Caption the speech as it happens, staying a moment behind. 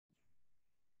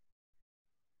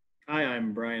Hi,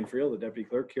 I'm Brian Friel, the Deputy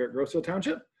Clerk here at Grossville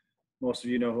Township. Most of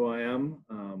you know who I am.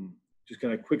 Just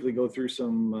going to quickly go through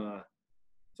some of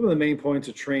the main points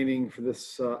of training for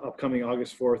this upcoming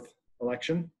August 4th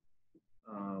election.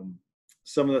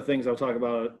 Some of the things I'll talk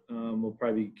about will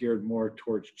probably be geared more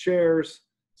towards chairs.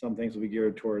 Some things will be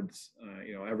geared towards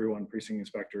everyone, precinct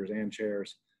inspectors and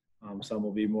chairs. Some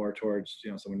will be more towards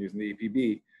someone using the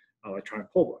EPB,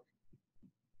 electronic poll book.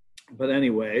 But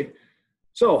anyway,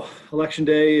 so election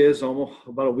day is almost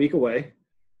about a week away.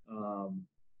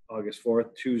 August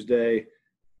 4th, Tuesday.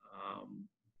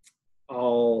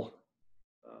 All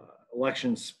election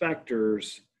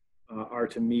inspectors are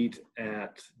to meet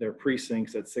at their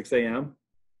precincts at 6 a.m.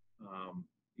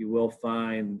 You will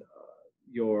find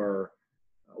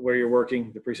where you're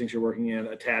working, the precincts you're working in,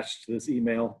 attached to this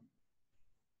email.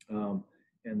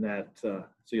 And that so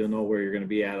you'll know where you're going to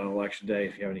be at on election day.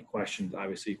 If you have any questions,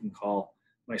 obviously you can call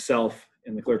myself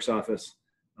in the clerk's office,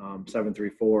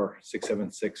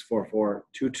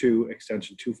 734-676-4422,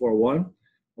 extension 241,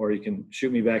 or you can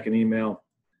shoot me back an email.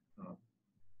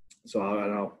 So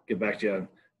I'll get back to you on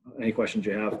any questions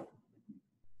you have.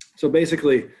 So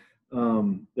basically,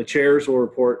 the chairs will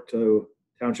report to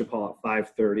Township Hall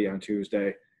at 5:30 on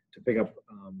Tuesday to pick up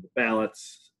the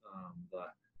ballots,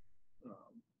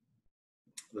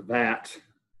 the VAT,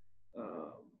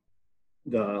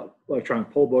 the electronic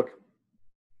poll book.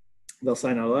 They'll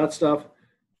sign out all that stuff,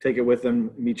 take it with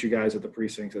them, meet you guys at the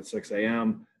precincts at 6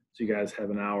 a.m. So you guys have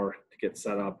an hour to get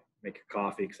set up, make a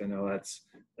coffee, because I know that's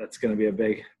going to be a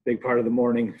big part of the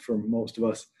morning for most of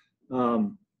us.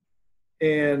 What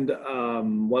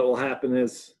will happen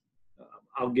is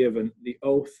I'll give the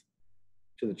oath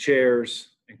to the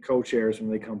chairs and co-chairs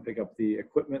when they come pick up the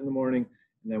equipment in the morning.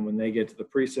 And then when they get to the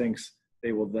precincts,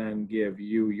 they will then give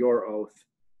you your oath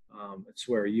and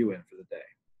swear you in for the day.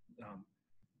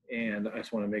 And I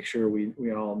just want to make sure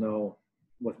we all know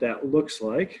what that looks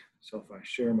like. So if I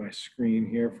share my screen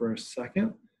here for a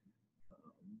second,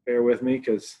 bear with me,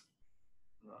 because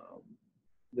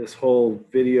this whole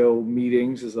video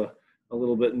meetings is a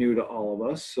little bit new to all of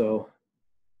us. So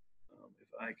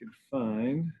if I could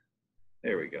find,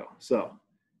 there we go. So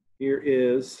here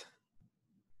is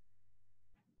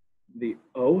the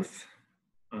oath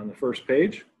on the first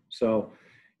page. So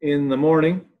in the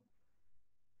morning,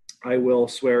 I will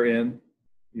swear in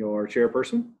your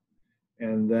chairperson,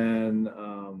 and then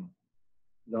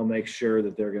they'll make sure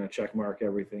that they're going to check mark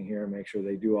everything here, make sure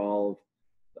they do all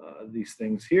of these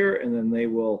things here, and then they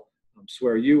will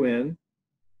swear you in.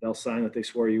 They'll sign that they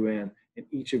swore you in, and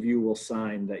each of you will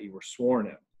sign that you were sworn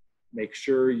in. Make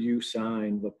sure you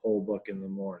sign the poll book in the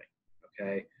morning,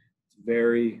 okay? It's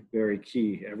very, very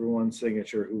key. Everyone's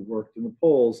signature who worked in the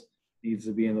polls needs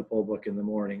to be in the poll book in the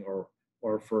morning, or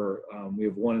for we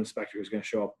have one inspector who's going to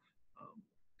show up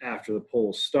after the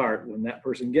polls start. When that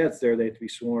person gets there, they have to be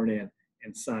sworn in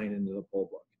and sign into the poll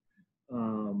book.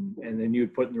 And then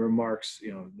you'd put in the remarks,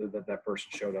 that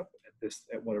person showed up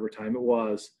at whatever time it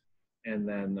was, and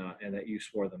then and that you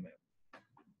swore them in.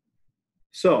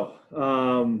 So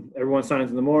everyone signs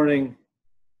in the morning.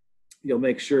 You'll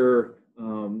make sure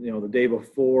the day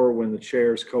before, when the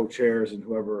chairs, co-chairs, and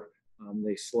whoever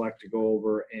they select to go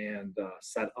over and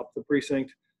set up the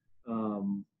precinct.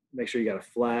 Make sure you got a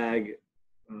flag.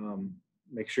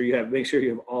 Make sure you have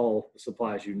all the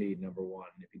supplies you need. Number one,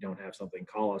 if you don't have something,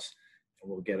 call us and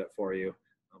we'll get it for you.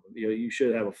 You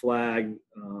should have a flag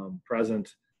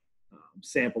present,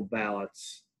 sample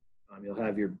ballots. You'll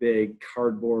have your big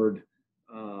cardboard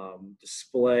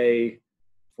display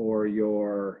for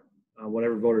your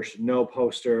whatever voters should know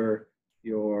poster.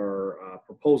 Your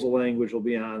proposal language will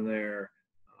be on there.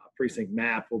 Precinct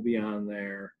map will be on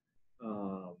there.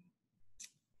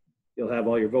 You'll have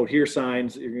all your vote here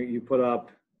signs you put up.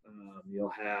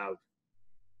 You'll have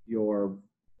your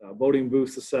voting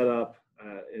booths to set up.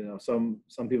 Some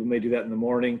people may do that in the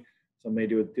morning. Some may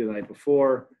do it the night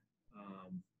before.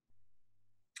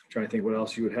 Trying to think what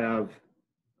else you would have.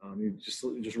 You just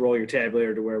roll your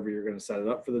tabulator to wherever you're going to set it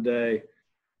up for the day.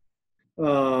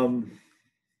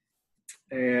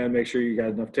 And make sure you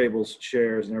got enough tables,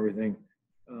 chairs, and everything.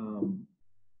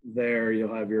 There,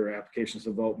 you'll have your applications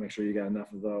to vote. Make sure you got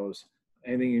enough of those.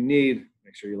 Anything you need,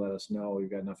 make sure you let us know.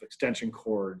 You've got enough extension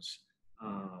cords,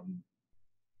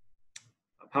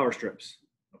 power strips,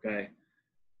 okay?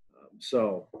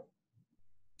 So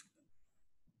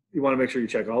you want to make sure you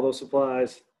check all those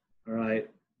supplies, all right?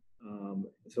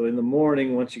 So in the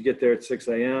morning, once you get there at 6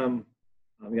 a.m.,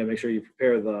 you got to make sure you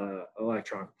prepare the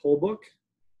electronic poll book,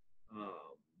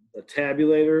 the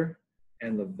tabulator,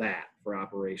 and the VAT for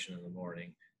operation in the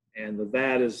morning. And the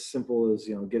VAT is simple as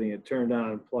getting it turned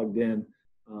on and plugged in.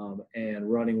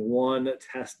 and running one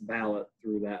test ballot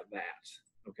through that vat.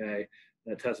 Okay,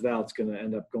 that test ballot's going to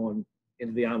end up going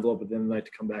into the envelope at the end of the night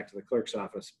to come back to the clerk's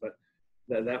office. But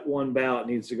that one ballot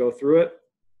needs to go through it.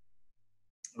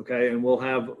 Okay, and we'll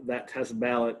have that test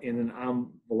ballot in an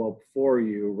envelope for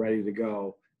you ready to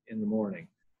go in the morning.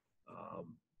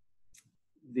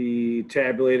 The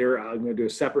tabulator, I'm going to do a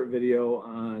separate video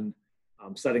on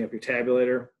setting up your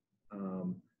tabulator.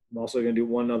 I'm also going to do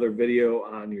one other video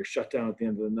on your shutdown at the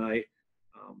end of the night,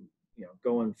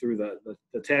 going through the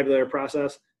tabulator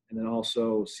process, and then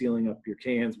also sealing up your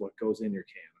cans, what goes in your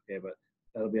can. Okay, but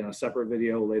that'll be on a separate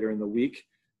video later in the week.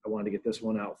 I wanted to get this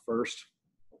one out first.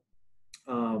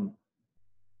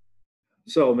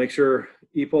 So make sure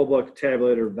e-poll book,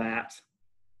 tabulator, vat.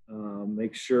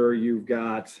 Make sure you've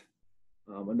got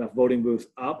enough voting booths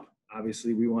up.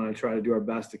 Obviously, we want to try to do our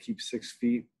best to keep 6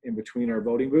 feet in between our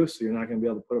voting booths, so you're not going to be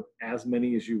able to put up as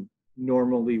many as you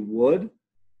normally would,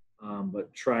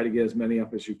 but try to get as many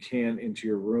up as you can into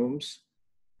your rooms.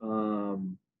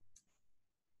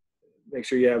 Make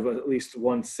sure you have at least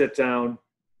one sit down,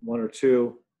 one or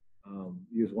two.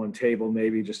 Use one table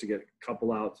maybe just to get a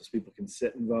couple out so people can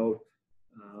sit and vote.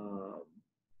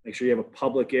 Make sure you have a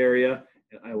public area,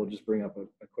 and I will just bring up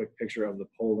a quick picture of the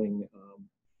polling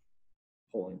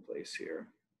place here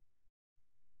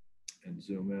and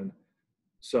zoom in.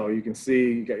 So you can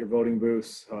see you got your voting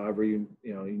booths, however you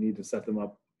need to set them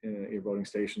up in your voting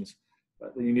stations.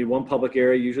 But then you need one public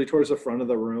area, usually towards the front of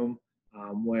the room,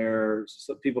 where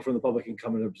people from the public can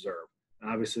come and observe.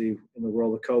 Obviously, in the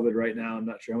world of COVID right now, I'm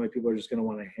not sure how many people are just going to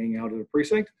want to hang out at a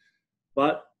precinct,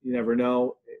 but you never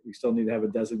know. We still need to have a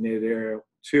designated area,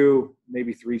 2,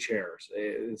 maybe 3 chairs.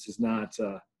 This is not,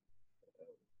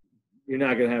 you're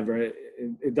not going to have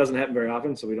it doesn't happen very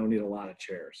often, so we don't need a lot of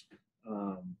chairs.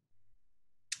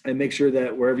 And make sure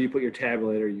that wherever you put your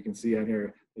tabulator, you can see on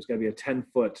here, there's got to be a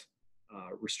 10-foot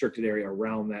restricted area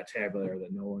around that tabulator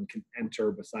that no one can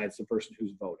enter besides the person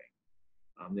who's voting.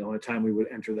 The only time we would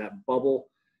enter that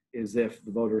bubble is if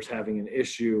the voter is having an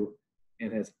issue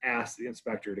and has asked the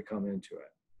inspector to come into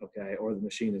it, okay, or the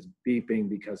machine is beeping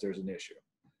because there's an issue.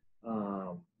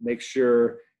 Make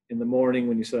sure in the morning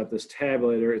when you set up this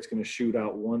tabulator, it's going to shoot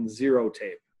out 1 0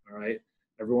 tape, all right?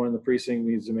 Everyone in the precinct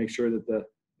needs to make sure that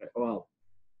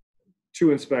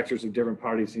 2 inspectors of different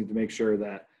parties need to make sure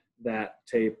that that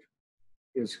tape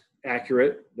is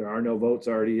accurate. There are no votes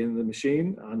already in the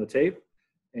machine on the tape.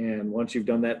 And once you've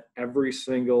done that, every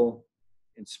single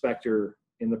inspector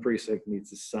in the precinct needs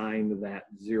to sign that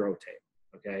 0 tape,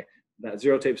 okay? That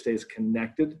 0 tape stays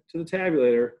connected to the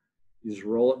tabulator. You just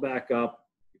roll it back up,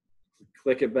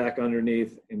 click it back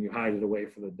underneath, and you hide it away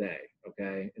for the day,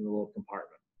 okay, in the little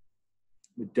compartment.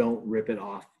 But don't rip it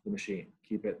off the machine.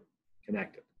 Keep it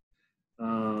connected.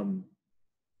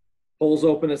 Polls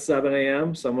open at 7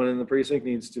 a.m. Someone in the precinct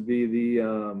needs to be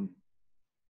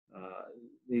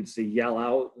needs to yell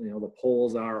out, the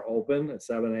polls are open at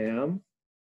 7 a.m.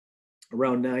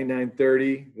 Around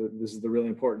 9:30, this is the really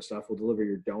important stuff, we'll deliver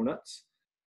your donuts.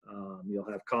 You'll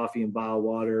have coffee and bottled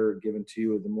water given to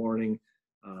you in the morning,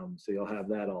 so you'll have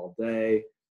that all day.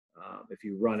 If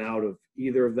you run out of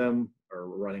either of them or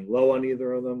running low on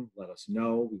either of them, let us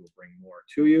know. We will bring more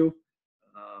to you.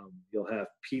 You'll have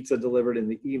pizza delivered in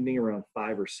the evening around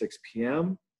 5 or 6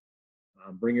 p.m.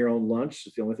 Bring your own lunch.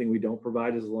 It's the only thing we don't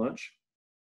provide is lunch.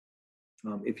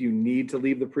 If you need to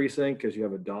leave the precinct because you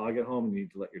have a dog at home and you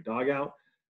need to let your dog out,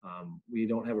 we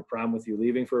don't have a problem with you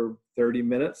leaving for 30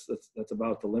 minutes. That's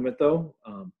about the limit though.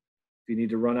 If you need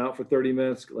to run out for 30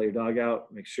 minutes, let your dog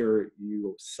out, make sure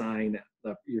you sign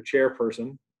your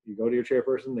chairperson. You go to your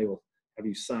chairperson, they will have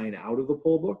you sign out of the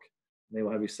poll book, and they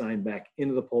will have you sign back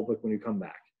into the poll book when you come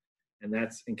back. And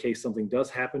that's in case something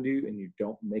does happen to you and you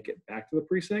don't make it back to the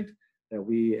precinct, that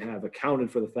we have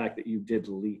accounted for the fact that you did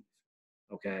leave,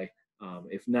 okay?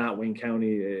 If not, Wayne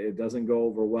County, it doesn't go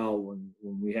over well when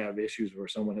we have issues where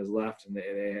someone has left and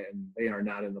they are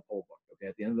not in the poll book. Okay,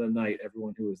 at the end of the night,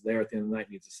 everyone who is there at the end of the night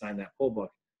needs to sign that poll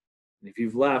book. And if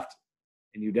you've left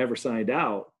and you never signed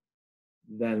out,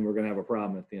 then we're going to have a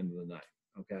problem at the end of the night.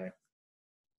 Okay.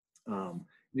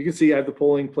 You can see I have the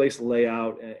polling place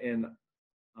layout, and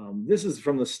this is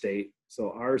from the state,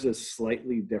 so ours is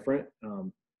slightly different.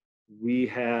 You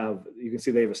can see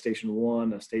they have a station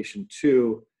 1, a station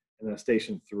 2. And then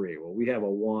station 3. Well, we have a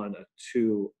 1, a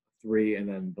 2, 3, and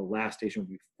then the last station would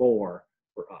be 4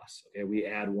 for us. Okay, we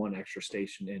add 1 extra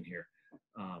station in here,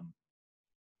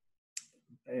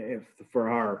 for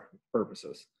our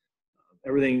purposes.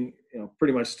 Everything,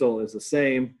 pretty much still is the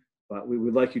same, but we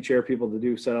would like you chair people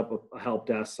to set up a help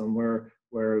desk somewhere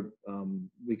where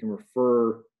we can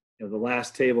refer the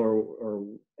last table or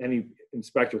any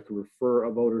inspector could refer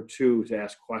a voter to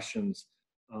ask questions,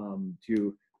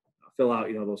 to fill out,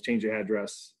 those change of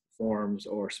address forms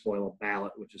or spoil a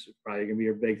ballot, which is probably going to be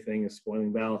your big thing, is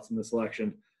spoiling ballots in this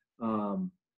election.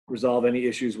 Resolve any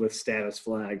issues with status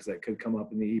flags that could come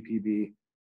up in the EPB,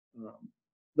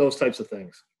 those types of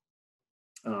things.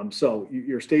 So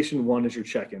your station 1 is your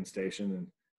check-in station,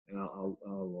 and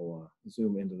I'll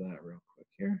zoom into that real quick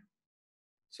here.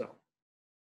 So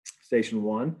station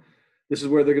 1, this is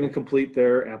where they're going to complete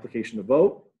their application to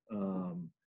vote.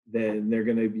 Then you're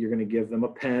going to give them a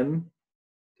pen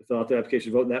to fill out their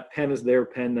application to vote. And that pen is their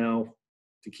pen now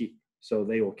to keep. So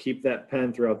they will keep that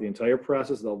pen throughout the entire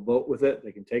process. They'll vote with it.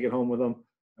 They can take it home with them.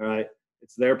 All right,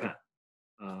 it's their pen.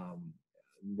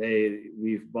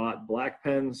 We've bought black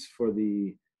pens for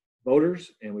the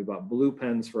voters, and we bought blue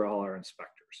pens for all our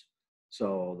inspectors.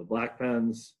 So the black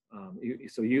pens,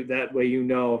 that way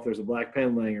if there's a black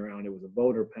pen laying around, it was a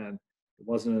voter pen. It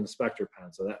wasn't an inspector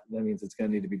pen, so that means it's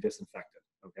going to need to be disinfected.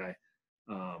 Okay.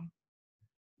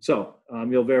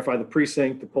 You'll verify the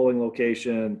precinct, the polling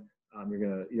location.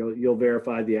 You'll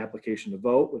verify the application to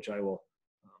vote, which I will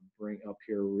bring up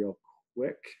here real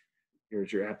quick.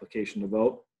 Here's your application to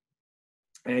vote,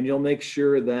 and you'll make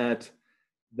sure that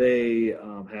they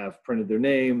have printed their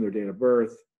name, their date of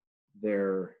birth,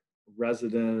 their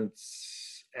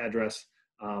residence address,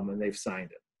 and they've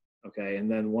signed it. Okay, and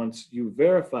then once you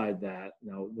verified that,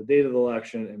 the date of the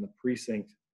election and the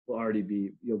precinct will already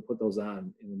be, you'll put those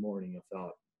on in the morning. You'll fill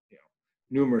out,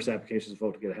 numerous applications to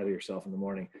vote to get ahead of yourself in the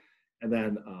morning. And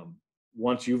then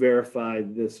once you verify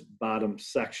this bottom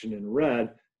section in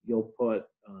red, you'll put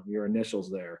your initials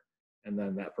there, and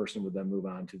then that person would then move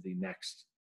on to the next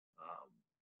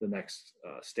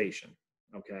station.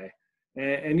 Okay,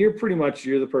 and you're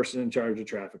the person in charge of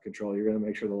traffic control. You're going to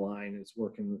make sure the line is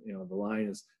working. The line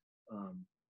is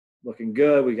looking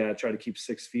good. We got to try to keep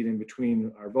 6 feet in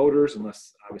between our voters,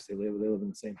 unless obviously they live in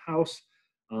the same house.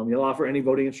 You'll offer any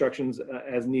voting instructions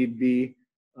as need be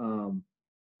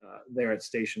there at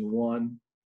station 1.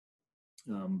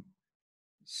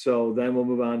 So then we'll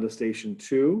move on to station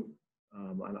 2.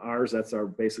 On ours, that's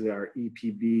basically our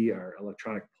EPB, our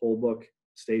electronic poll book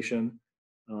station,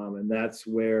 and that's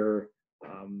where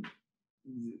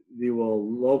they will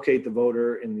locate the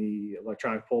voter in the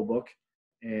electronic poll book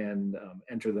and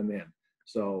enter them in.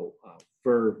 So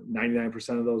for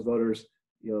 99% of those voters,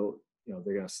 you're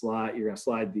going to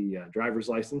slide the driver's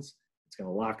license. It's going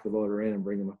to lock the voter in and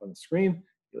bring them up on the screen.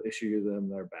 You'll issue them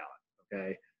their ballot.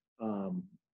 Okay.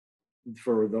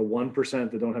 For the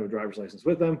 1% that don't have a driver's license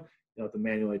with them, you'll have to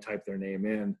manually type their name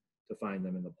in to find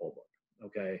them in the poll book.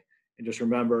 Okay. And just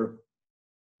remember,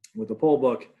 with the poll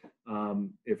book,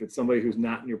 if it's somebody who's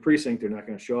not in your precinct, they're not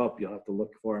going to show up. You'll have to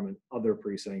look for them in other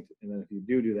precinct. And then if you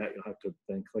do that, you'll have to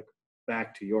then click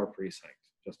back to your precinct.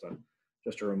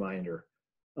 Just a reminder.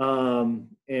 And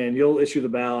you'll issue the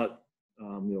ballot.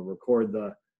 You'll record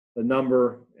the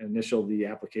number, initial the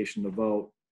application to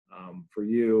vote. For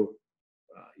you,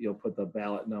 you'll put the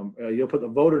ballot number. You'll put the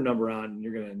voter number on, and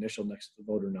you're going to initial next to the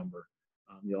voter number.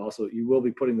 You will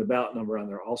be putting the ballot number on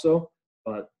there also,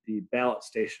 but the ballot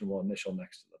station will initial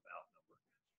next to the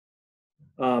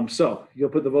ballot number. So you'll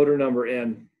put the voter number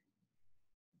in,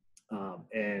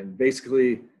 and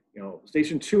basically,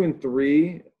 station 2 and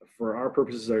 3 for our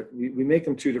purposes we make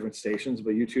them 2 different stations,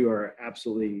 but you 2 are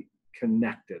absolutely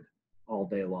connected all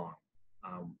day long.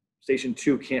 Station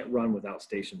 2 can't run without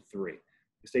station 3.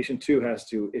 Station 2 has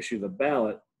to issue the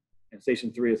ballot, and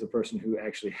station 3 is the person who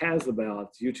actually has the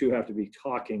ballots. You 2 have to be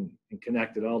talking and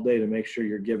connected all day to make sure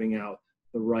you're giving out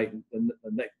the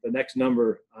next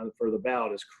number for the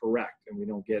ballot is correct, and we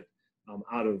don't get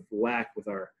out of whack with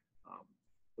our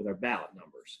ballot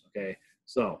numbers. Okay,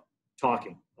 so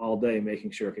talking all day,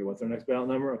 making sure, okay, what's our next ballot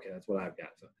number? Okay, that's what I've got.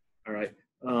 So, all right.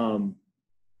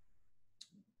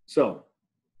 So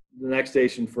the next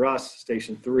station for us,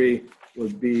 station 3,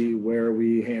 would be where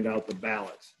we hand out the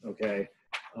ballots. Okay,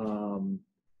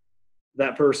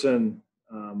 that person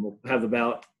will have the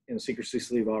ballot in a secrecy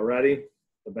sleeve already.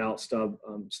 The ballot stub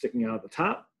sticking out at the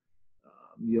top.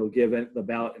 You'll give it the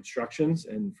ballot instructions,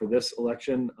 and for this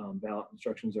election, ballot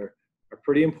instructions are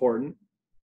pretty important.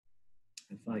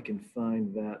 If I can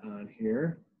find that on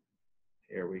here,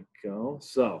 here we go.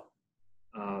 So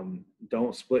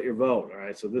don't split your vote. All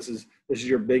right. So this is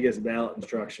your biggest ballot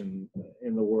instruction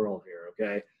in the world here.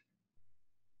 Okay.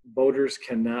 Voters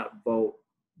cannot vote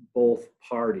both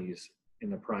parties in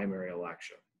the primary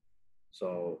election.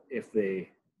 So if they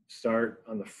start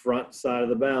on the front side of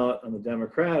the ballot on the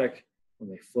Democratic, when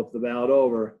they flip the ballot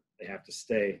over, they have to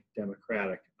stay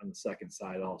Democratic on the second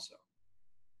side also.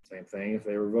 Same thing if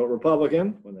they vote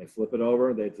Republican, when they flip it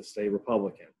over, they have to stay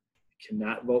Republican. You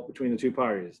cannot vote between the two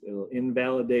parties. It'll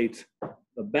invalidate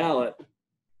the ballot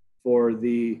for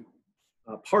the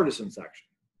partisan section.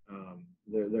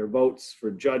 Their votes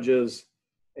for judges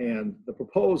and the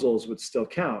proposals would still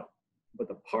count, but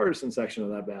the partisan section of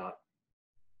that ballot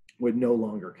would no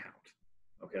longer count.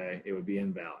 Okay, it would be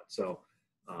invalid. So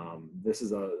this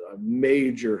is a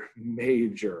major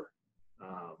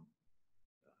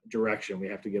direction we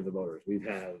have to give the voters. We've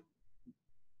had,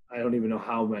 I don't even know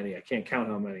how many, I can't count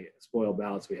how many spoiled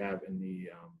ballots we have in the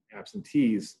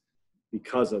absentees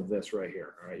because of this right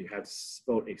here. All right, you have to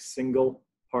vote a single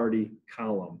party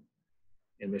column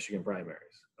in Michigan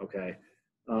primaries. Okay,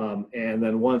 and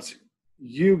then once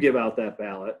you give out that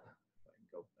ballot, I can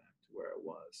go back to where it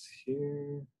was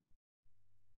here.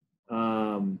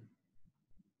 Oh,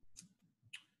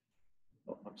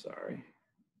 I'm sorry.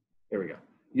 Here we go.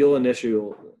 You'll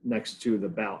initial next to the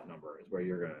ballot number is where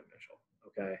you're going to initial.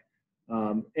 Okay,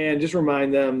 and just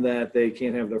remind them that they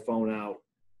can't have their phone out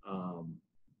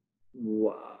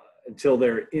until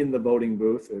they're in the voting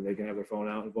booth. Or they can have their phone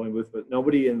out in the voting booth, but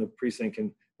nobody in the precinct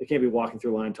they can't be walking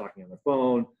through line talking on their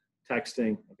phone,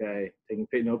 texting. Okay, taking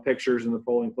no pictures in the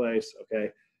polling place.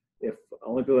 Okay. If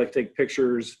only people that take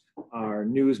pictures are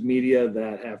news media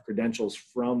that have credentials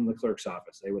from the clerk's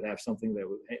office, they would have something that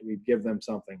we'd give them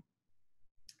something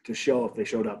to show if they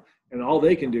showed up. And all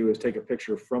they can do is take a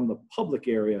picture from the public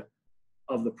area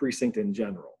of the precinct in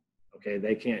general. Okay,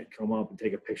 they can't come up and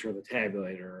take a picture of the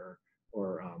tabulator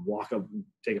or walk up and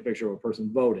take a picture of a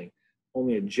person voting.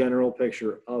 Only a general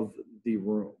picture of the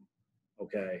room.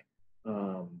 Okay,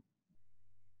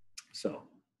 so.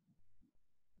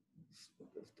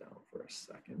 Down for a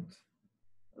second.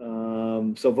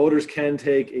 So voters can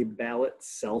take a ballot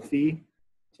selfie.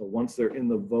 So once they're in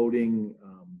the voting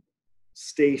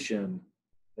station,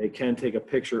 they can take a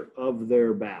picture of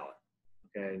their ballot.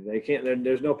 Okay, they can't.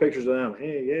 There's no pictures of them.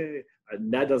 Hey, yay!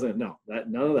 That doesn't. No, that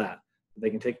none of that. They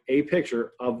can take a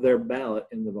picture of their ballot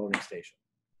in the voting station.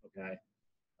 Okay.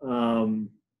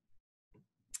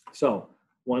 So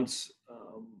once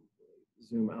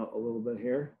zoom out a little bit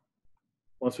here.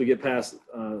 Once we get past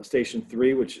station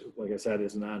 3, which, like I said,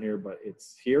 isn't on here, but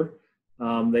it's here,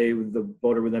 the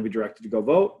voter would then be directed to go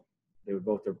vote. They would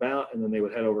vote their ballot, and then they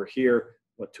would head over here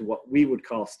to what we would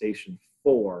call station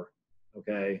 4,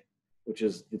 okay, which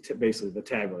is basically the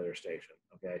tabulator station,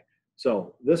 okay.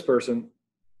 So this person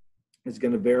is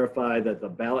going to verify that the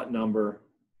ballot number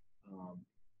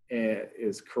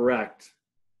is correct.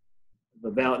 The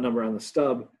ballot number on the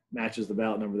stub matches the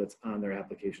ballot number that's on their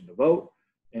application to vote.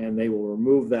 And they will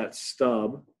remove that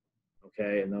stub,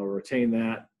 okay, and they'll retain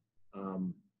that.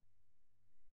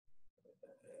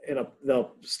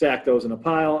 They'll stack those in a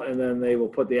pile, and then they will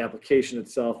put the application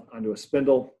itself onto a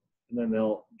spindle, and then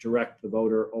they'll direct the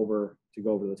voter over to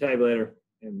go over to the tabulator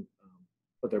and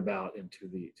put their ballot into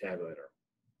the tabulator.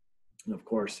 And of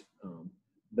course,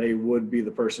 they would be the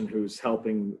person who's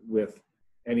helping with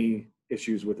any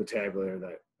issues with the tabulator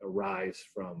that arise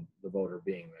from the voter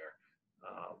being there.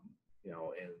 You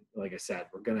know, and like I said,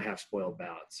 we're going to have spoiled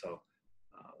ballots. So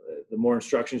the more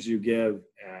instructions you give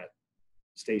at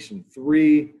station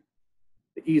 3,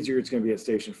 the easier it's going to be at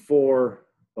station 4.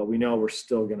 But we know we're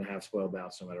still going to have spoiled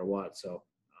ballots no matter what. So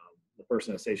the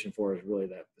person at station 4 is really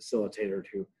that facilitator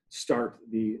to start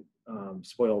the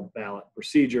spoiled ballot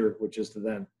procedure, which is to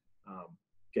then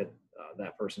get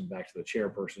that person back to the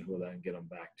chairperson, who will then get them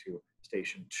back to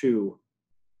station 2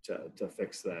 to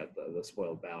fix that the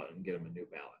spoiled ballot and get them a new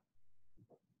ballot.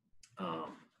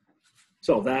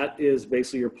 So that is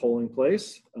basically your polling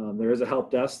place. There is a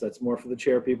help desk that's more for the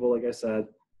chair people, like I said.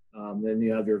 Then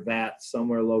you have your VAT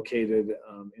somewhere located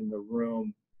in the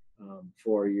room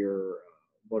for your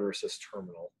voter assist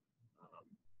terminal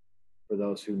for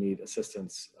those who need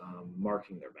assistance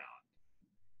marking their ballot.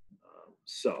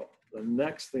 So the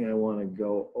next thing I want to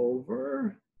go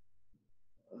over,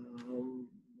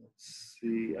 let's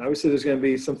see. Obviously, there's going to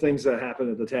be some things that happen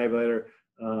at the tabulator.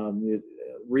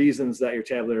 Reasons that your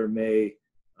tabulator may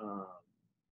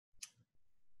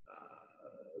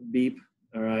beep,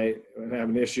 all right, have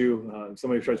an issue.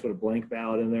 Somebody tries to put a blank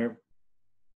ballot in there.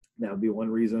 That would be one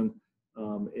reason.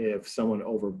 If someone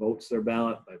overvotes their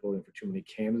ballot by voting for too many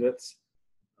candidates.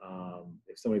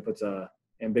 If somebody puts a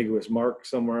ambiguous mark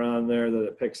somewhere on there that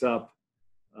it picks up.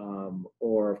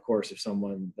 Or, of course, if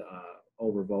someone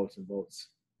overvotes and votes,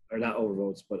 or not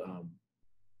overvotes, but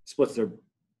splits their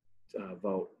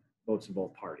votes in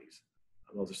both parties.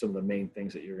 Those are some of the main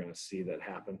things that you're going to see that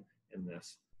happen in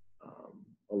this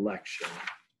election.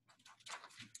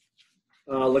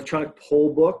 Electronic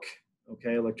poll book.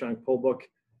 Okay, electronic poll book.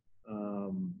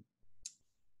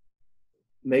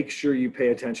 make sure you pay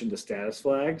attention to status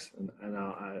flags. And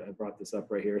I brought this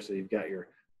up right here. So you've got your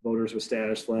voters with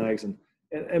status flags, and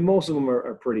most of them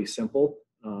are pretty simple.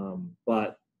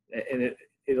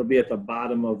 It'll be at the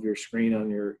bottom of your screen on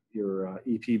your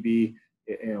EPB.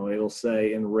 It'll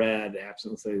say in red,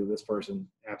 absent, say this person,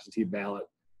 absentee ballot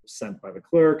was sent by the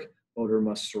clerk, voter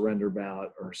must surrender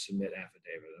ballot or submit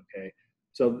affidavit. Okay,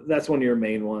 so that's one of your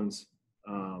main ones.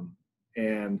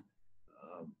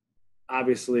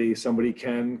 Obviously, somebody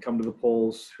can come to the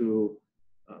polls who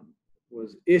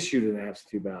was issued an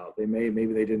absentee ballot.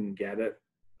 Maybe they didn't get it.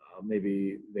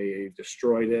 Maybe they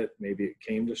destroyed it. Maybe it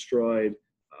came destroyed.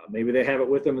 Maybe they have it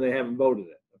with them and they haven't voted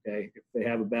it. Okay, if they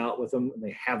have a ballot with them and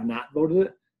they have not voted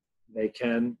it, they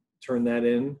can turn that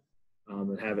in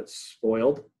and have it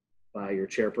spoiled by your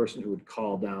chairperson, who would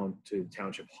call down to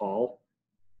Township Hall,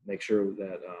 make sure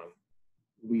that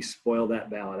we spoil that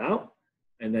ballot out,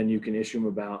 and then you can issue them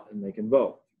a ballot and they can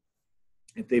vote.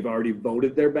 If they've already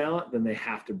voted their ballot, then they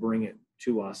have to bring it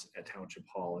to us at Township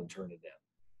Hall and turn it in.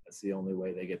 That's the only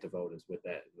way they get to vote, is with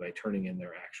that, by turning in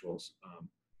their actual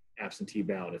absentee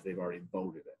ballot if they've already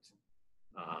voted it.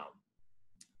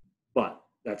 But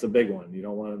that's a big one. You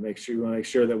want to make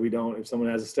sure that we don't, if someone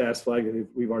has a status flag, that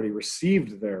we've already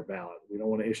received their ballot, we don't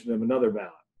want to issue them another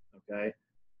ballot. Okay,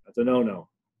 that's a no.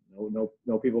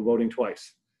 No people voting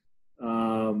twice.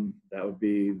 That would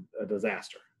be a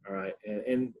disaster. All right,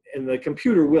 and the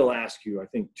computer will ask you, I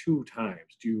think, 2 times,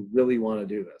 do you really want to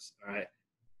do this? All right,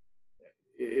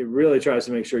 it really tries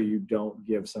to make sure you don't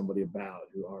give somebody a ballot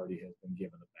who already has been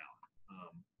given a ballot.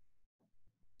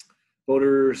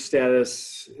 Voter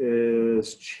status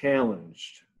is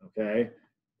challenged. Okay,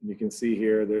 and you can see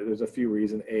here there's a few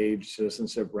reasons: age,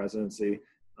 citizenship, residency.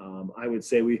 I would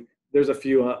say there's a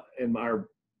few in our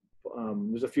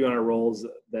rolls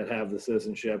that have the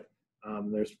citizenship.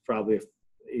 There's probably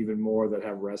even more that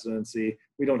have residency.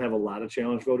 We don't have a lot of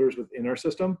challenged voters within our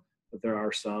system, but there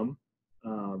are some.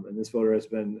 And this voter has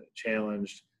been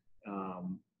challenged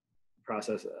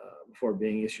process before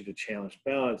being issued a challenged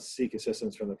ballot. Seek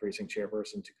assistance from the precinct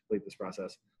chairperson to complete this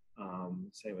process.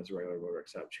 Same as a regular voter,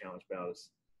 except challenged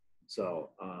ballots. So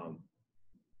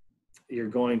you're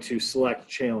going to select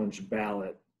challenged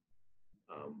ballot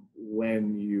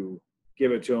when you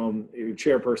give it to them. Your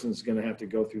chairperson is going to have to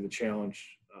go through the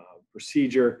challenge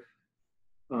procedure,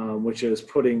 which is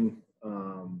putting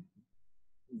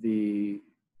the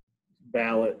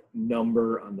ballot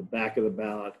number on the back of the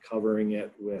ballot, covering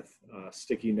it with a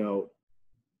sticky note.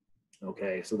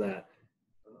 Okay, so that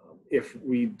if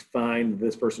we find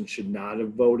this person should not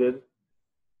have voted,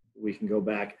 we can go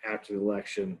back after the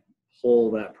election,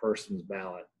 pull that person's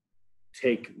ballot,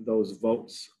 take those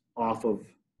votes off of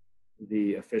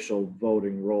the official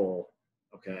voting roll,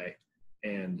 okay,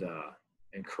 and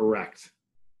correct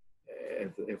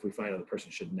if we find out the person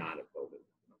should not have voted,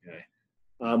 okay.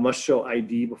 Must show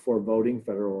ID before voting,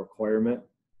 federal requirement.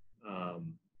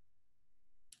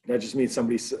 That just means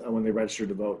somebody, when they registered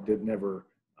to vote, never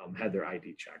had their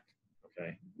ID checked.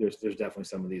 Okay, there's definitely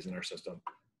some of these in our system.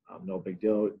 No big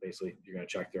deal. Basically, you're going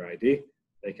to check their ID,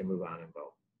 they can move on and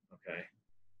vote. Okay.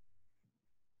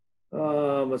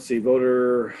 Let's see,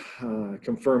 voter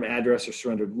confirm address or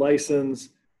surrendered license.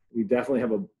 We definitely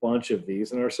have a bunch of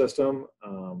these in our system.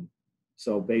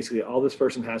 So basically all this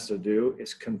person has to do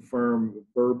is confirm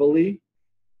verbally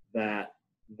that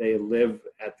they live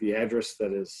at the address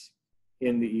that is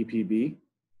in the EPB.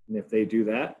 And if they do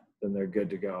that, then they're good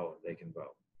to go. They can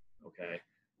vote. Okay.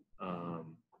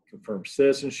 Confirm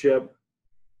citizenship.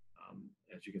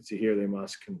 As you can see here, they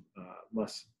must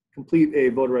complete a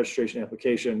voter registration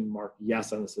application, mark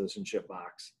yes on the citizenship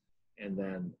box, and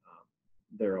then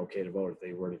they're okay to vote. If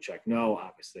they were to check no,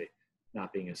 obviously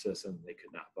not being a citizen, they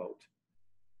could not vote.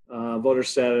 Voter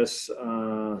status,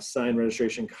 signed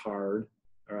registration card.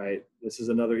 All right, this is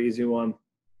another easy one.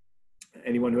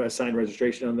 Anyone who has signed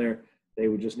registration on there, they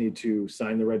would just need to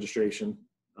sign the registration,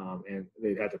 and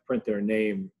they'd have to print their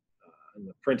name in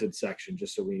the printed section,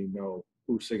 just so we know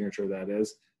whose signature that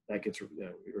is. That gets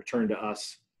returned to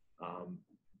us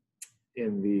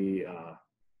in the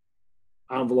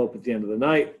envelope at the end of the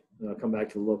night. And I'll come back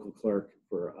to the local clerk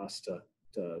for us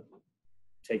to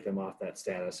take them off that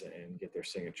status and get their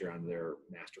signature on their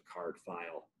MasterCard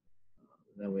file.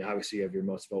 And then we obviously have your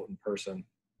most voting person.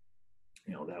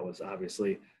 That was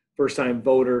obviously first time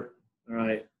voter, all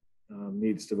right,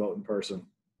 needs to vote in person.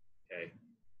 Okay,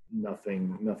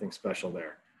 nothing special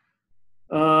there.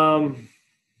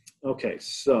 Okay,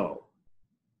 so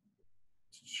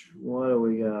what do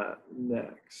we got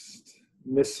next?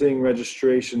 Missing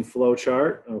registration flow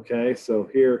chart. Okay, so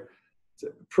here it's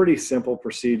a pretty simple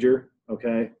procedure.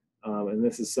 Okay, and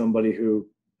this is somebody who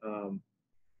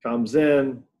comes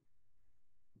in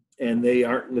and they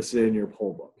aren't listed in your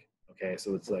poll book. Okay,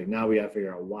 so it's like now we got to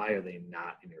figure out why are they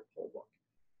not in your poll book.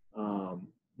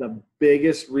 The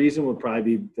biggest reason would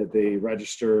probably be that they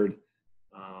registered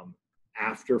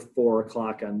after 4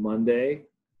 o'clock on Monday,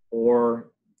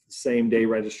 or same day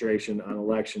registration on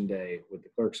election day with the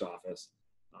clerk's office,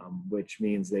 which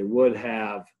means they would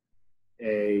have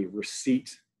a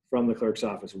receipt from the clerk's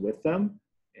office with them.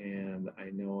 And I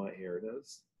know here it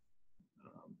is.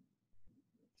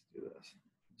 Let's do this.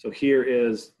 So here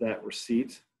is that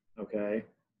receipt, okay?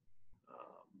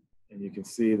 And you can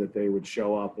see that they would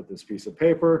show up with this piece of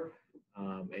paper.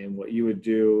 And what you would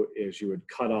do is you would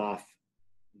cut off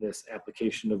this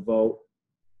application to vote.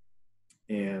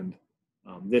 And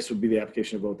this would be the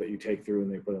application to vote that you take through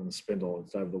and they put on the spindle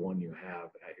instead of the one you have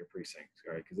at your precinct,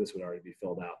 all right? Because this would already be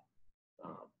filled out.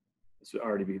 This would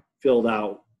already be filled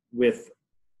out with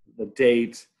the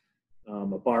date, a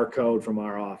barcode from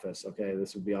our office, okay?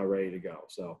 This would be all ready to go.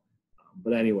 So,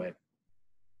 but anyway,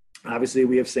 obviously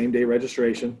we have same day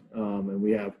registration, and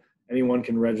we have anyone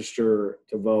can register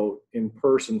to vote in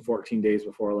person 14 days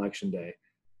before election day.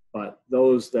 But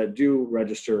those that do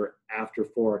register after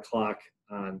 4 o'clock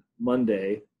on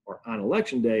Monday or on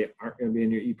election day aren't going to be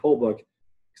in your e-poll book,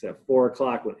 because at 4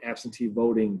 o'clock when absentee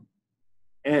voting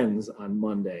ends on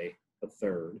Monday the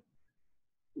 3rd,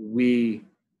 we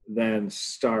then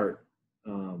start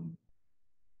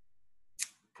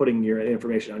putting your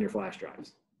information on your flash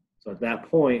drives. So at that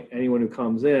point, anyone who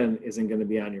comes in isn't going to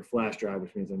be on your flash drive,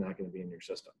 which means they're not going to be in your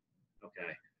system,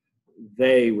 okay?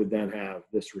 They would then have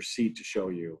this receipt to show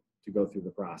you to go through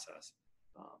the process.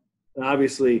 And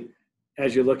obviously,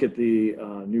 as you look at the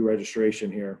new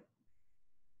registration here,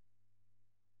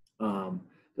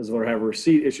 does the voter have a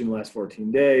receipt issued in the last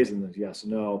 14 days? And there's yes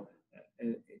and no.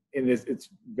 And it's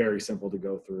very simple to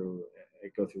go through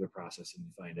the process and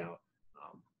find out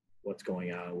what's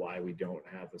going on and why we don't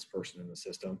have this person in the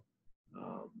system.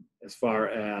 As far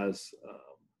as,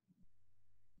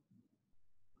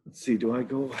 let's see, do I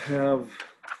go have,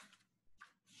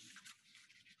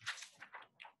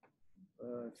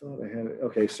 I thought I had it.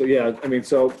 Okay, so yeah, I mean,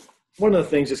 so one of the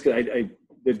things, just 'cause I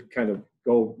did kind of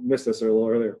miss this a little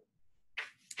earlier,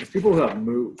 is people who have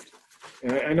moved.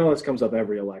 And I know this comes up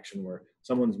every election where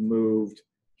someone's moved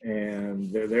and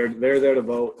they're there to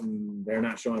vote and they're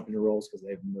not showing up in your rolls because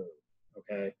they've moved,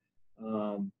 okay?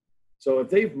 So if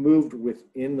they've moved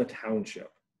within the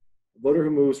township, a voter who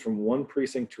moves from one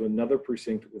precinct to another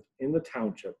precinct within the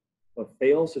township but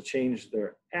fails to change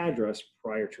their address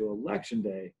prior to election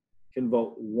day can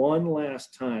vote one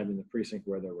last time in the precinct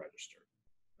where they're registered,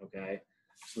 okay?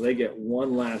 So they get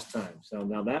one last time. So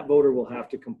now that voter will have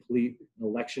to complete an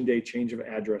election day change of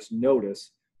address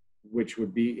notice, which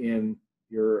would be in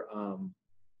your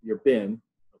bin,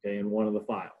 okay, in one of the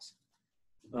files.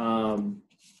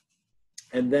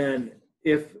 And then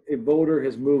if a voter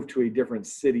has moved to a different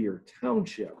city or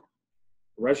township,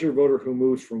 a registered voter who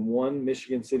moves from one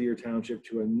Michigan city or township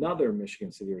to another Michigan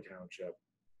city or township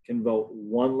can vote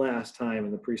one last time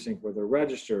in the precinct where they're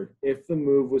registered if the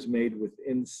move was made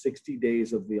within 60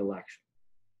 days of the election.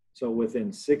 So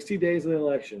within 60 days of the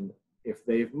election, if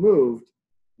they've moved,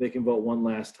 they can vote one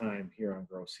last time here on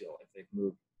Grosse Ile if they've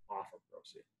moved off of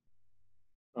Grosse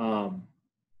Ile.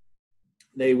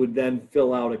 They would then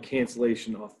fill out a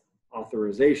cancellation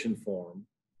authorization form,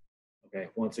 okay,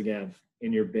 once again,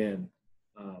 in your bin.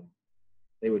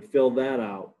 They would fill that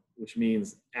out, which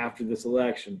means after this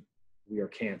election, we are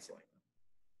canceling.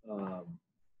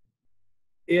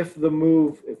 If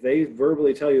they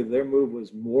verbally tell you their move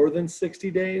was more than 60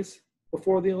 days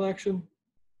before the election,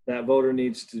 that voter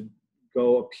needs to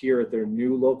go appear at their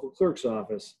new local clerk's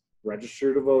office,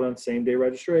 register to vote on same day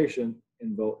registration,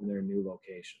 and vote in their new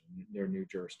location, their new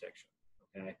jurisdiction,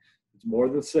 okay? If it's more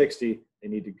than 60, they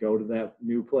need to go to that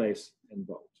new place and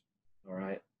vote, all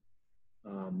right?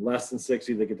 Less than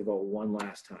 60, they get to vote one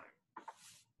last time.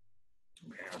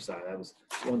 Okay, I'm sorry, that was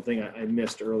one thing I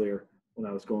missed earlier when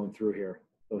I was going through here.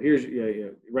 So here's,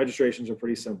 registrations are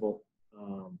pretty simple.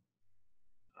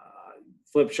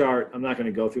 Flip chart, I'm not going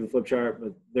to go through the flip chart,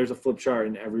 but there's a flip chart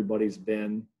in everybody's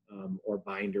bin or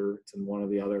binder. It's in one or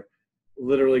the other.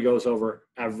 Literally goes over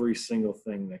every single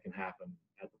thing that can happen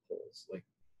at the polls. Like,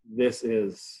 this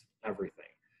is everything.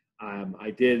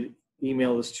 I did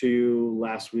email this to you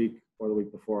last week or the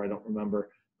week before, I don't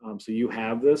remember. So you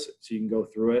have this, so you can go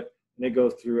through it, and it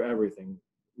goes through everything.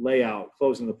 Layout,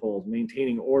 closing the polls,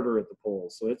 maintaining order at the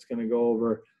polls. So it's going to go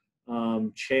over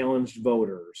challenged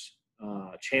voters,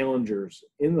 challengers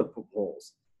in the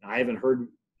polls. Now, I haven't heard,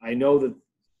 I know that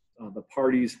the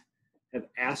parties have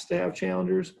asked to have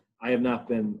challengers. I have not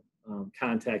been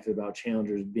contacted about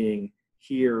challengers being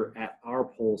here at our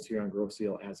polls here on Grosse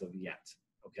Ile as of yet,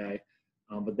 okay?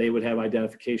 But they would have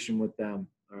identification with them,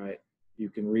 all right? You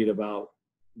can read about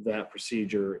that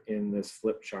procedure in this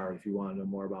flip chart if you want to know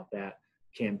more about that.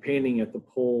 Campaigning at the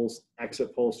polls,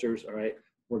 exit pollsters, all right?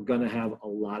 We're going to have a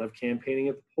lot of campaigning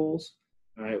at the polls,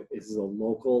 all right? This is a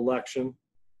local election.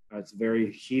 It's very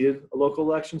heated, a local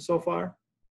election so far.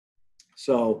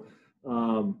 So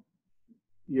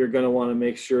you're going to want to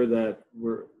make sure that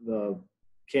the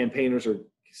campaigners are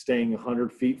staying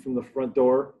 100 feet from the front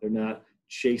door. They're not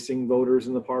chasing voters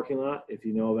in the parking lot. If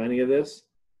you know of any of this,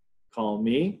 call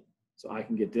me so I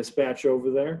can get dispatch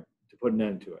over there to put an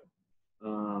end to it.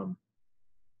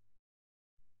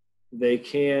 They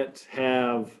can't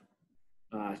have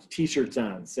t-shirts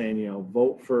on saying, you know,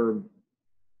 vote for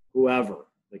whoever.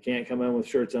 They can't come in with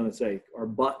shirts on that say, or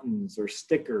buttons or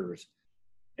stickers,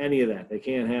 any of that. They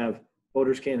can't have,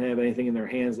 voters can't have anything in their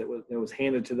hands that was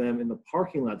handed to them in the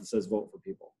parking lot that says vote for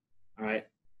people. All right.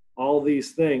 All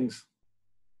these things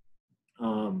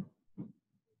can't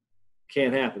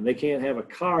happen. They can't have a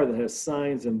car that has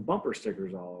signs and bumper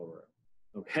stickers all over it.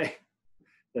 Okay.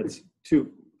 That's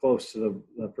too close to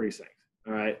the precinct.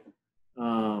 All right.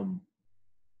 So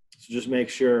just make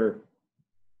sure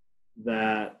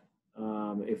that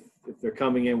if they're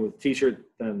coming in with a t-shirt,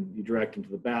 then you direct them to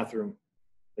the bathroom.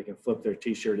 They can flip their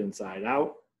t-shirt inside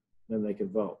out, then they can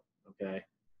vote. Okay.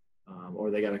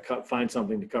 Or they got to find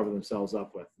something to cover themselves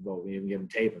up with. Vote. We even give them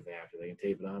tape if they have to. They can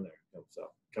tape it on there, so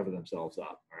cover themselves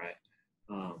up. All right.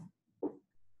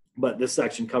 But this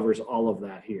section covers all of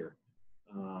that here.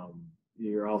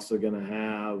 You're also going to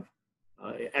have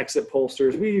exit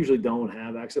pollsters. We usually don't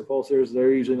have exit pollsters.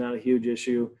 They're usually not a huge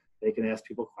issue. They can ask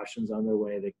people questions on their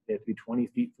way. They have to be 20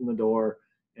 feet from the door,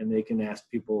 and they can ask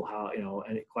people how, you know,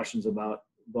 any questions about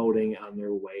voting on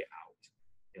their way out.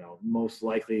 You know, most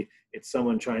likely it's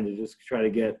someone trying to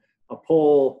get a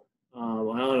poll, an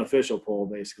unofficial poll,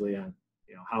 basically on,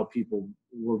 you know, how people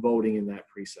were voting in that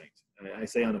precinct. I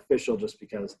say unofficial just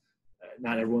because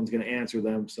not everyone's going to answer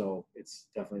them, so it's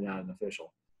definitely not an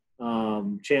official.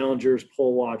 Challengers,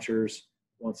 poll watchers,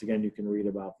 once again, you can read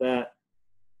about that.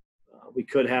 We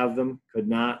could have them, could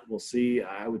not. We'll see.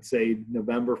 I would say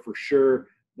November for sure.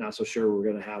 Not so sure we're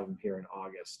going to have them here in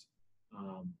August.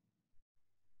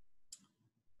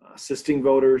 Assisting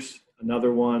voters,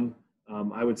 another one.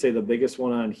 I would say the biggest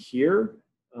one on here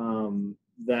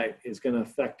that is going to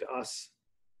affect us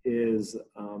is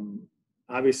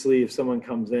obviously if someone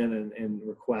comes in and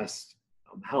requests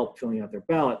help filling out their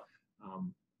ballot,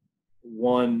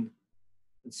 one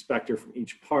inspector from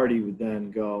each party would then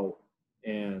go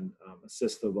and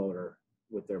assist the voter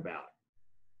with their ballot.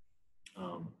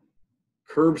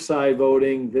 Curbside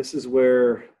voting, this is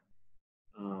where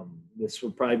this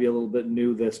will probably be a little bit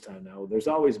new this time. Now, there's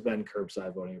always been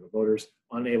curbside voting. If a voter's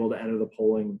unable to enter the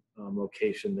polling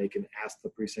location, they can ask the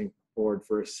precinct board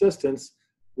for assistance,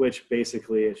 which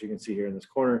basically, as you can see here in this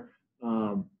corner,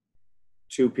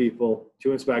 two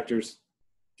inspectors,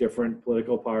 different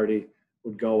political party,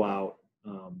 would go out,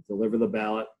 deliver the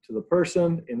ballot to the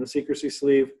person in the secrecy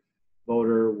sleeve.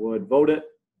 Voter would vote it.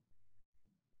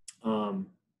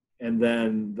 And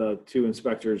then the two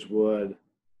inspectors would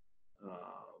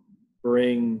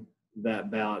bring that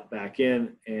ballot back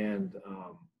in and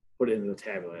put it into the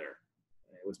tabulator.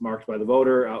 It was marked by the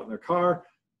voter out in their car.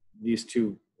 These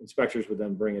two inspectors would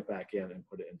then bring it back in and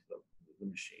put it into the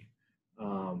machine.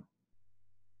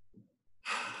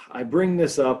 I bring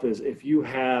this up as if you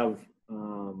have,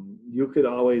 you could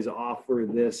always offer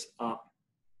this up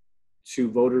to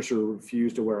voters who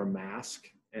refuse to wear a mask.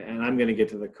 And I'm going to get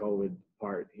to the COVID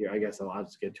part here. I guess I'll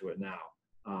just get to it now.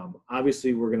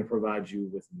 Obviously, we're going to provide you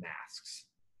with masks,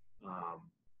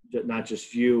 not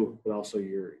just you, but also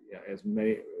as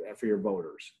many for your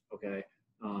voters. Okay,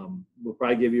 we'll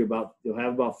probably give you you'll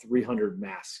have about 300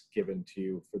 masks given to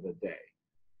you for the day.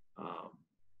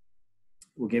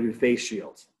 We'll give you face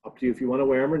shields. Up to you if you want to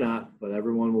wear them or not, but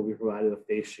everyone will be provided a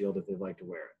face shield if they'd like to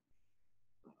wear it.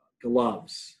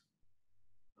 Gloves.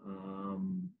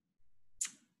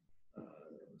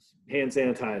 Hand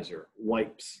sanitizer,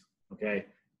 wipes, okay?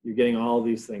 You're getting all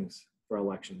these things for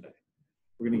election day.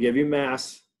 We're going to give you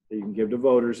masks that you can give to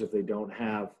voters if they don't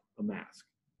have a mask.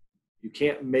 You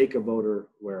can't make a voter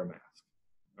wear a mask,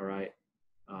 all right?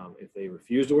 If they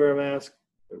refuse to wear a mask,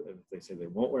 if they say they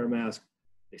won't wear a mask,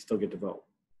 they still get to vote.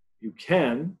 You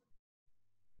can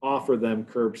offer them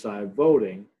curbside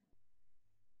voting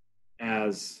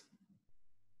as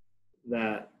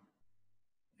an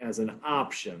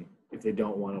option if they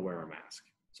don't want to wear a mask.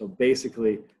 So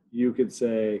basically, you could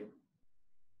say,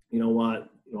 you know what,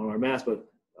 you don't wear a mask, but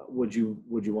would you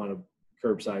want to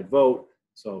curbside vote?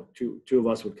 So two of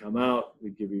us would come out,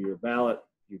 we'd give you your ballot,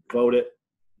 you'd vote it,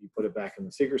 you put it back in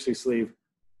the secrecy sleeve,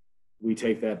 we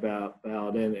take that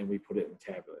ballot in and we put it in the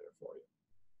tabulator for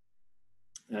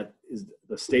you. That is,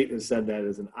 the state has said that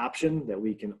is an option that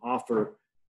we can offer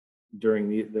during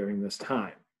this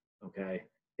time, okay,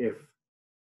 if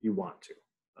you want to.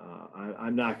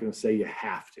 I'm not going to say you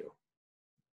have to,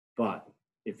 but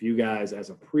if you guys as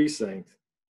a precinct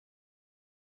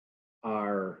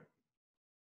are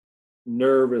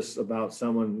nervous about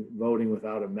someone voting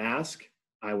without a mask,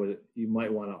 you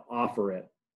might want to offer it.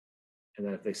 And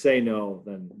then if they say no,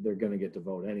 then they're going to get to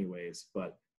vote anyways,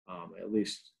 but at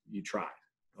least you tried,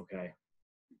 okay?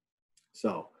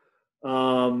 So,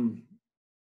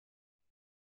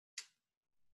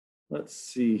 let's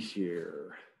see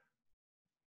here.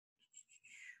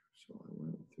 So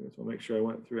I'll make sure I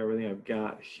went through everything I've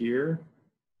got here.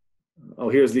 Oh,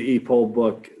 here's the e-poll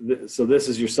book. So this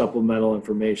is your supplemental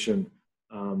information.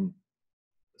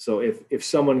 So if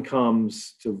someone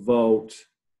comes to vote,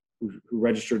 who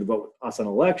registered to vote with us on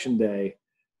election day,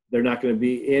 they're not going to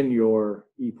be in your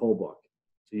e-poll book.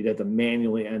 So you'd have to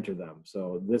manually enter them.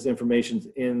 So this information's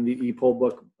in the e-poll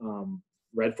book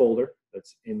red folder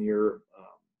that's in your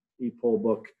e-poll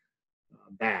book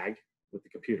bag with the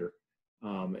computer.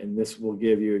 And this will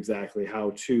give you exactly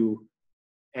how to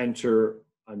enter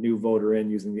a new voter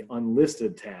in using the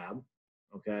unlisted tab,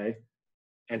 okay?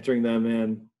 Entering them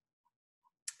in,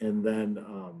 and then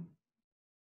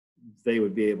they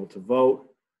would be able to vote,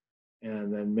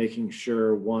 and then making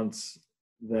sure once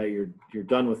that you're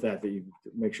done with that you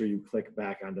make sure you click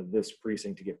back onto this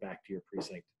precinct to get back to your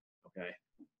precinct, okay?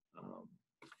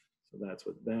 So that's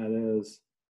what that is.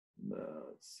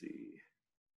 Let's see.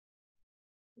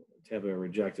 Tabula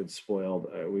rejected, spoiled.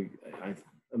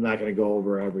 I'm not going to go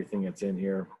over everything that's in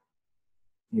here.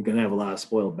 You're going to have a lot of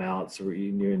spoiled ballots, so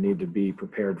you need to be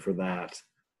prepared for that.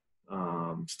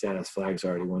 Status flags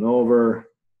already went over.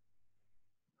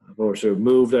 Voters who have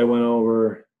moved, I went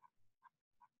over.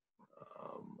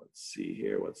 Let's see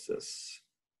here. What's this?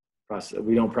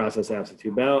 We don't process absentee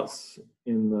ballots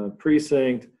in the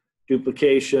precinct.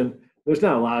 Duplication. There's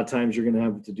not a lot of times you're going to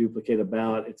have to duplicate a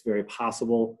ballot. It's very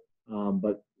possible,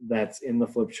 but that's in the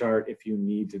flip chart if you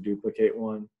need to duplicate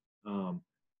one.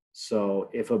 So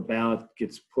if a ballot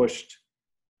gets pushed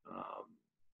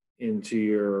into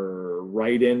your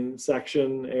write-in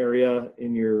section area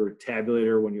in your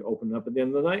tabulator when you open it up at the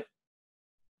end of the night,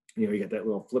 you get that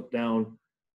little flip down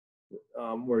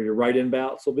where your write-in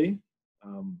ballots will be.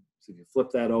 So if you flip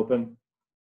that open,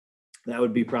 that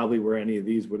would be probably where any of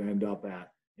these would end up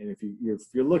at. And if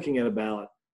you're looking at a ballot,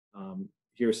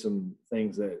 here's some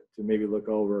things to maybe look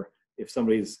over. If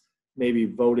somebody's maybe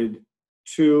voted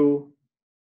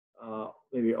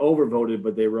maybe overvoted,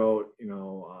 but they wrote,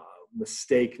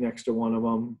 mistake next to one of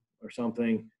them or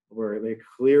something, where they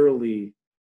clearly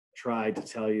tried to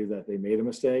tell you that they made a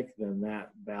mistake, then that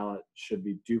ballot should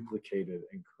be duplicated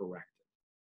and corrected.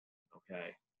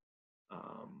 Okay.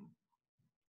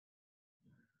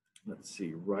 Let's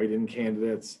see, write-in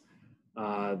candidates.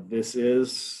 This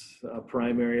is a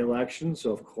primary election,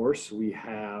 so of course we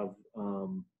have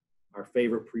our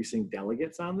favorite precinct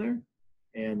delegates on there.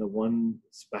 And the one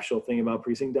special thing about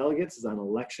precinct delegates is on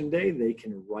election day, they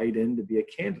can write in to be a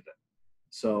candidate.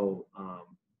 So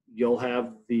you'll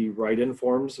have the write-in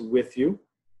forms with you.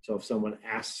 So if someone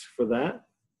asks for that,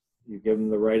 you give them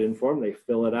the write-in form, they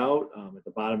fill it out. At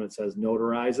the bottom it says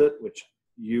notarize it, which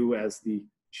you as the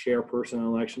chairperson on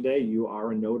election day, you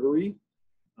are a notary.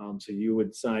 So you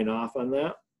would sign off on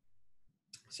that.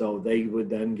 So they would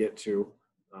then get to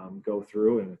go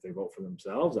through, and if they vote for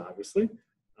themselves, obviously,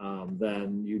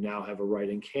 then you now have a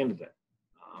write-in candidate.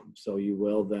 So you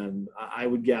will then, I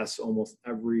would guess almost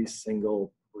every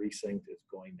single precinct is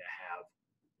going to have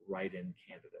write-in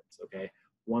candidates, okay?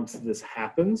 Once this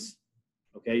happens,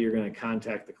 okay, you're gonna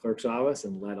contact the clerk's office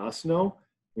and let us know.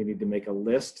 We need to make a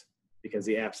list because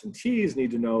the absentees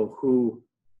need to know who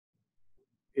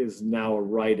is now a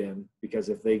write-in, because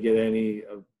if they get any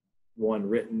of one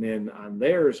written in on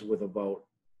theirs with a vote,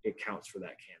 it counts for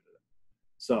that candidate.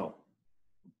 So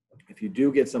if you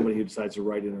do get somebody who decides to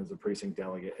write in as a precinct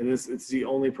delegate, and it's the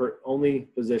only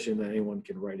position that anyone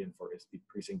can write in for is the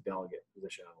precinct delegate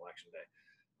position on election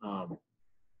day.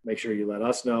 Make sure you let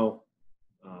us know,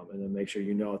 and then make sure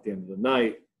you know at the end of the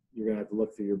night, you're gonna have to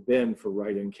look through your bin for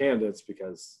write-in candidates,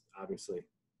 because obviously,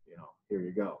 here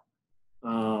you go.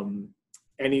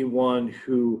 Anyone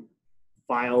who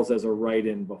files as a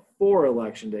write-in before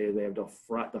election day, they have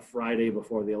the Friday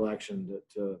before the election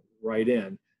to write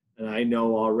in. And I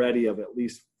know already of at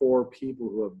least 4 people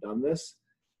who have done this.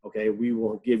 okay, we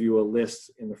will give you a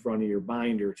list in the front of your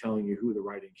binder telling you who the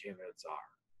write-in candidates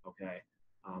are, okay?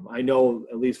 I know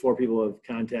at least 4 people have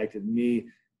contacted me.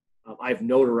 I've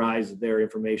notarized their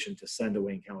information to send to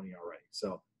Wayne County already.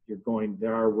 So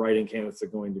there are write-in candidates that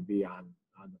are going to be on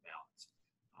the ballots.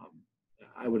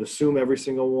 I would assume every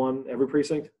single one, every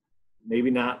precinct,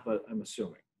 maybe not, but I'm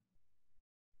assuming.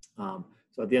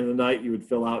 So at the end of the night, you would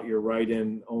fill out your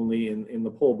write-in only in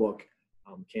the poll book,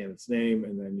 candidate's name,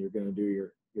 and then you're going to do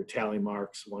your tally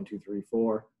marks, 1, 2, 3,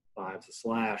 4, 5's a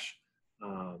slash,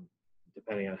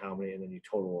 depending on how many, and then you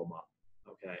total them up.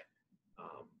 Okay.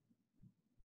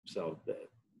 So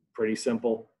pretty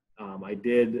simple. I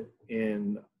did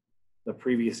in the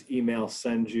previous email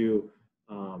send you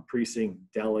precinct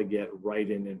delegate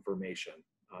write-in information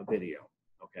video.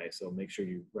 Okay, so make sure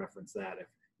you reference that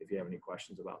if you have any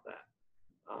questions about that.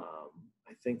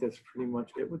 I think that's pretty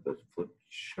much it with the flip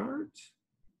chart.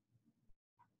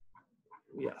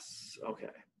 Yes, okay.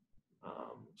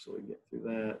 So we get through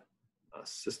that.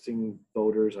 Assisting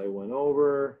voters I went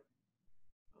over.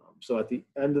 So at the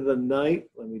end of the night,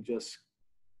 let me just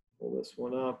pull this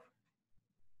one up.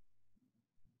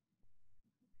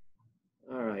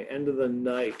 All right, end of the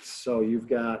night. So you've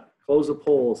got close the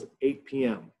polls at 8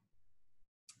 p.m.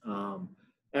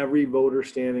 Every voter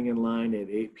standing in line at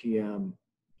 8 p.m.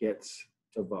 gets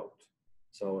to vote.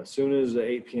 So as soon as the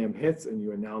 8 p.m. hits and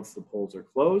you announce the polls are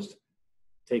closed,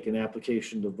 take an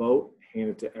application to vote, hand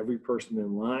it to every person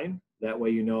in line. That way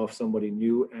you know if somebody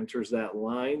new enters that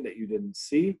line that you didn't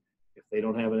see. If they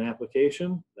don't have an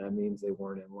application, that means they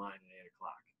weren't in line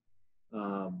at 8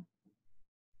 o'clock.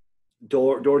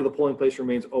 Door to the polling place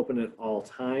remains open at all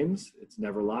times. It's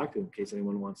never locked in case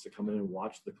anyone wants to come in and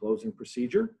watch the closing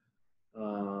procedure.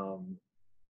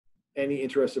 Any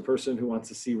interested person who wants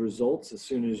to see results, as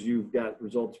soon as you've got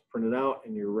results printed out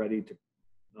and you're ready to,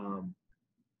 and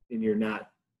you're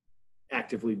not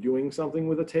actively doing something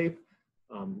with a tape,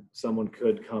 someone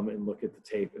could come and look at the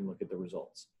tape and look at the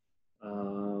results.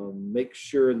 Make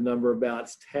sure the number of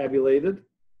ballots tabulated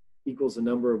equals the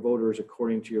number of voters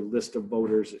according to your list of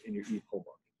voters in your e-poll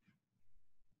book.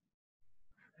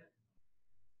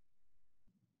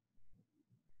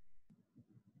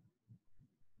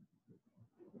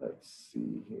 Let's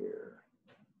see here.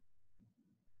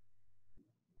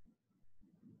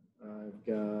 I've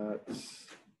got,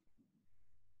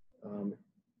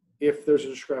 if there's a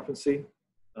discrepancy,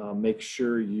 make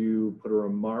sure you put a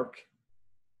remark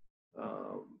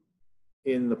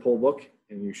in the poll book,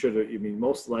 and you should, I mean,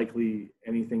 most likely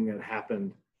anything that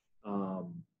happened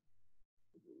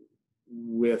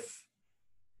with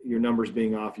your numbers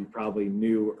being off, you probably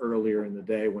knew earlier in the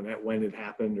day when it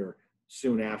happened or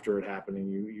soon after it happened,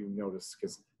 and you noticed,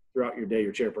 because throughout your day,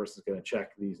 your chairperson is going to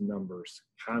check these numbers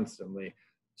constantly.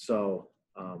 So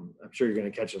I'm sure you're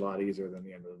going to catch it a lot easier than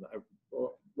the end of the night,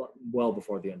 well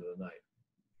before the end of the night.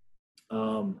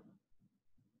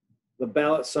 The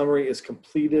ballot summary is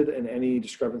completed and any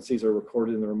discrepancies are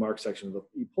recorded in the remarks section of the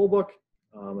e-poll book.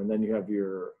 And then you have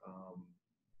your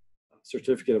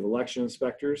certificate of election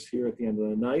inspectors here at the end of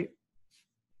the night.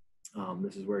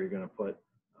 This is where you're going to put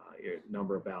your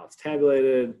number of ballots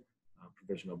tabulated,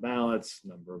 provisional ballots,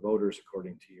 number of voters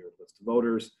according to your list of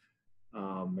voters.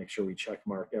 Make sure we check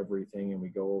mark everything and we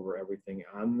go over everything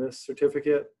on this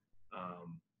certificate.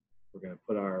 We're going to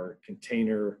put our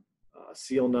container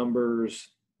seal numbers.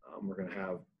 We're going to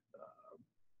have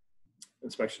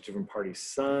inspection different parties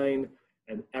sign,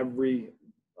 and every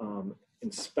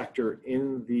inspector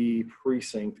in the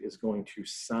precinct is going to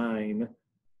sign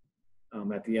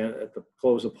at the end, at the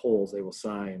close of polls. They will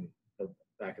sign the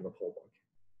back of the poll book.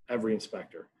 Every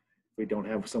inspector. If we don't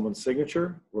have someone's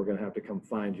signature, we're going to have to come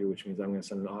find you, which means I'm going to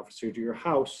send an officer to your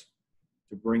house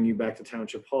to bring you back to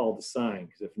Township Hall to sign.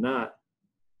 Because if not,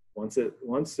 once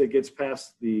it gets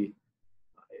past the,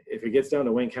 if it gets down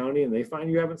to Wayne County and they find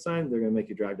you haven't signed, they're going to make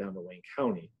you drive down to Wayne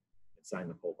County and sign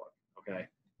the poll book. Okay.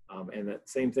 And that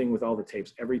same thing with all the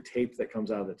tapes. Every tape that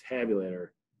comes out of the tabulator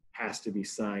has to be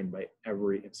signed by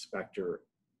every inspector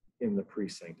in the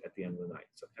precinct at the end of the night.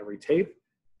 So every tape,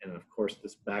 and of course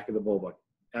this back of the poll book,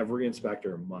 every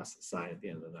inspector must sign at the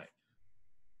end of the night.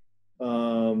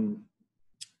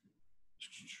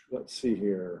 Let's see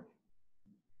here.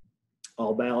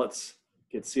 All ballots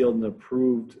get sealed in an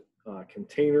approved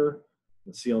container.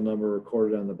 The seal number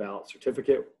recorded on the ballot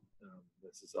certificate.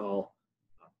 This is all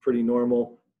pretty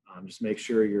normal. Just make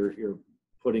sure you're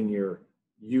putting your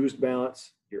used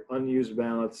ballots, your unused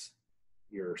ballots,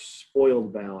 your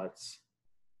spoiled ballots,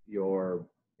 your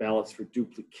ballots for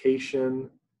duplication,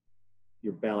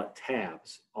 your ballot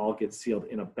tabs all get sealed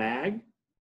in a bag.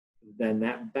 Then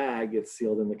that bag gets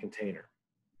sealed in the container.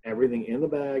 Everything in the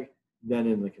bag then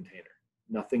in the container.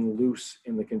 Nothing loose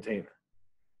in the container.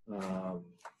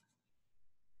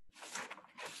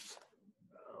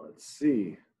 Let's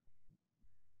see.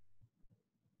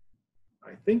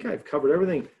 I think I've covered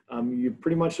everything. You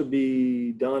pretty much will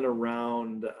be done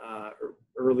around,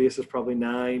 earliest is probably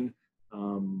 9.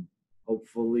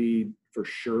 Hopefully for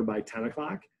sure by 10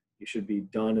 o'clock, you should be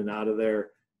done and out of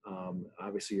there.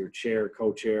 Obviously your chair,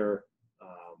 co-chair,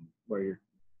 where you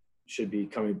should be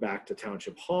coming back to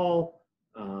Township Hall.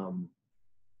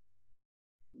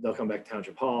 They'll come back to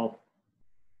Township Hall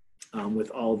with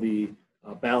all the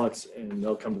ballots, and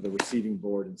they'll come to the receiving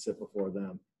board and sit before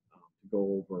them to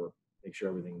go over, make sure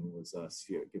everything was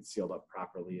gets sealed up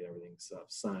properly and everything's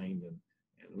signed and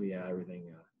we have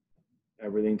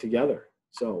everything together.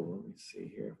 So let me see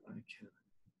here if I can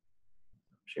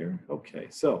share. Okay,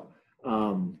 so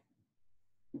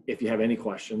if you have any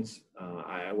questions,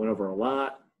 I went over a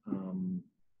lot,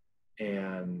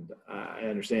 and I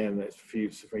understand that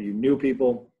for you new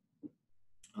people,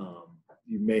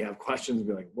 you may have questions and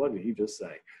be like, what did he just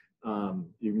say?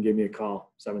 You can give me a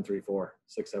call,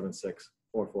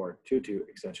 734-676-4422,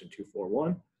 extension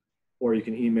 241, or you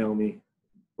can email me,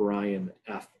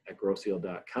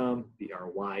 bryanf@grosseal.com,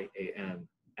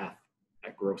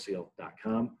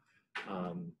 bryanf@grosseal.com.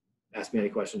 Ask me any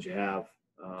questions you have.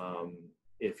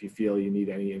 If you feel you need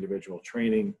any individual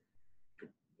training,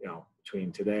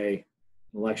 between today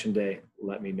and election day,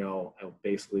 let me know. I'll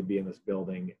basically be in this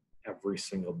building every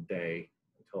single day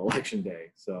until election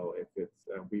day. So if it's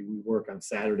we work on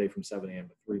Saturday from 7 a.m.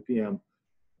 to 3 p.m.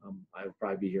 I will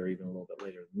probably be here even a little bit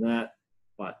later than that,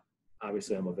 but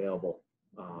obviously I'm available.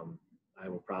 I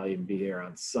will probably even be here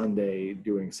on Sunday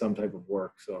doing some type of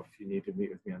work. So if you need to meet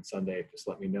with me on Sunday, just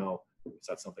let me know. We'll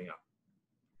set something up.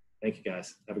 Thank you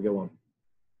guys. Have a good one.